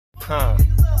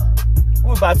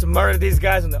We're about to murder these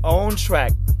guys on their own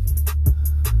track.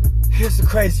 Here's the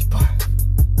crazy part.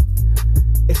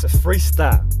 It's a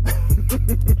freestyle.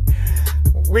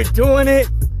 We're doing it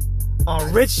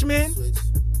on Richmond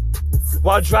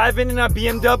while driving in our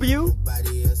BMW,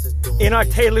 in our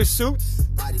tailored suits,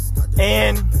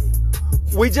 and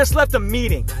we just left a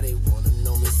meeting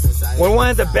with one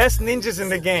of the best ninjas in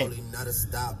the game.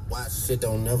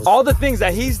 All the things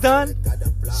that he's done,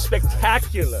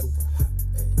 spectacular.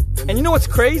 And you know what's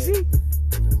crazy?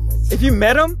 If you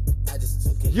met him,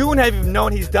 you wouldn't have even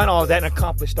known he's done all that and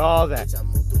accomplished all that.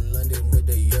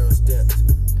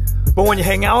 But when you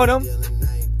hang out with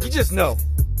him, you just know.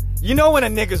 You know when a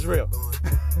nigga's real.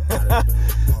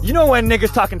 You know when a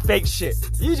nigga's talking fake shit.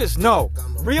 You just know.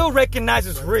 Real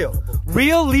recognizes real.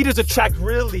 Real leaders attract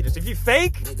real leaders. If you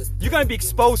fake, you're gonna be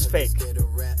exposed fake.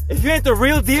 If you ain't the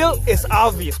real deal, it's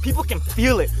obvious. People can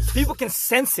feel it. People can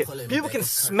sense it. People can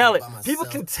smell it. People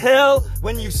can tell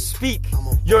when you speak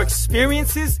your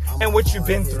experiences and what you've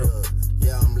been through.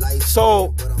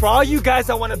 So, for all you guys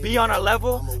that want to be on our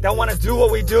level, that want to do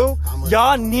what we do,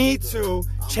 y'all need to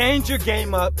change your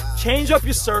game up, change up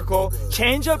your circle,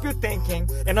 change up your thinking,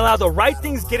 and allow the right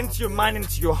things get into your mind and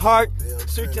into your heart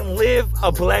so you can live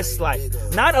a blessed life.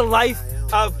 Not a life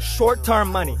of short-term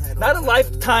money, not a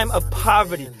lifetime of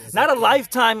poverty, not a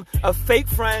lifetime of fake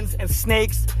friends and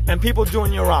snakes and people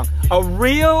doing you wrong. A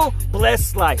real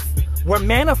blessed life where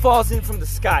manna falls in from the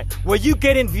sky, where you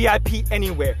get in VIP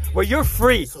anywhere, where you're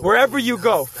free wherever you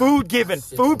go, food given,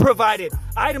 food provided,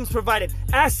 items provided,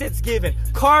 assets given,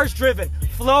 cars driven,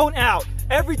 flown out,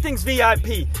 everything's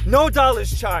VIP, no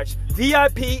dollars charged,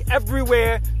 VIP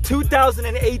everywhere,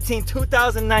 2018,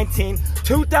 2019,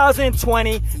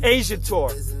 2020 Asia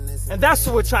tour. And that's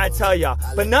what we're trying to tell y'all.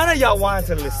 But none of y'all wanted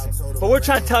to listen. But we're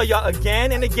trying to tell y'all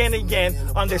again and again and again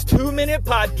on this 2-minute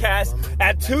podcast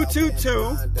at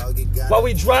 222 while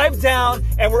we drive down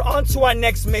and we're on to our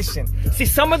next mission. See,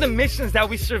 some of the missions that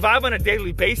we survive on a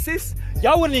daily basis,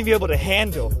 y'all wouldn't even be able to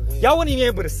handle. Y'all wouldn't even be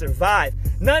able to survive.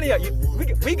 None of y'all.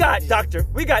 We got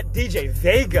DJ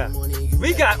Vega.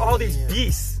 We got all these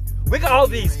beasts. We got all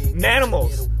these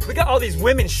manimals. We got all these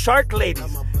women shark ladies.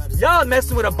 Y'all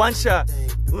messing with a bunch of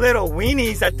little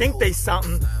weenies that think they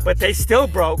something, but they still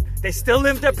broke. They still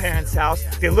live at their parents' house.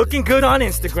 They're looking good on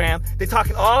Instagram. They're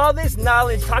talking all this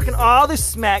knowledge, talking all this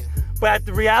smack, but at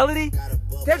the reality,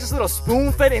 they're just little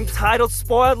spoon-fed, entitled,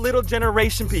 spoiled little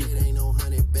generation people.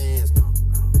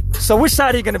 So which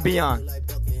side are you going to be on?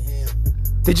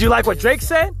 Did you like what Drake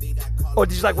said? Or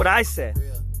did you like what I said?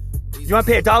 You want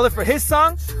to pay $1 for his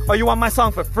song? Or you want my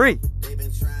song for free?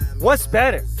 What's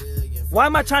better? Why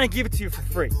am I trying to give it to you for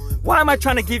free? Why am I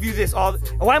trying to give you this all?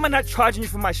 Why am I not charging you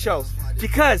for my shows?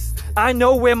 Because I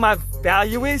know where my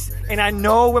value is and I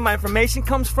know where my information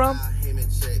comes from.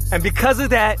 And because of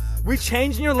that, we're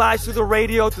changing your lives through the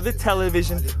radio, through the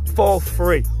television for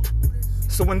free.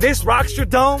 So when this rocks your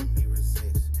dome,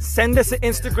 send us an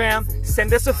Instagram,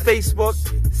 send us a Facebook,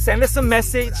 send us a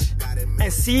message,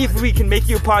 and see if we can make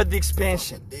you a part of the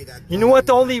expansion. You know what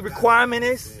the only requirement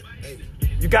is?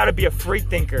 You gotta be a free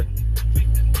thinker.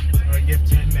 Our gift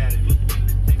to humanity.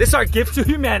 This is our gift to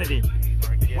humanity.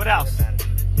 What else?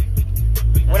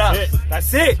 What else?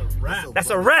 That's it. That's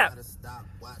a rap.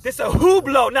 This a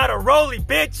Hublot, not a Rolly,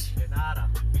 bitch.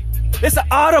 This a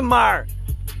Audemars.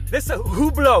 This a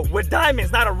Hublot with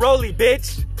diamonds, not a Rolly,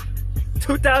 bitch.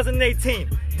 2018,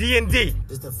 D&D.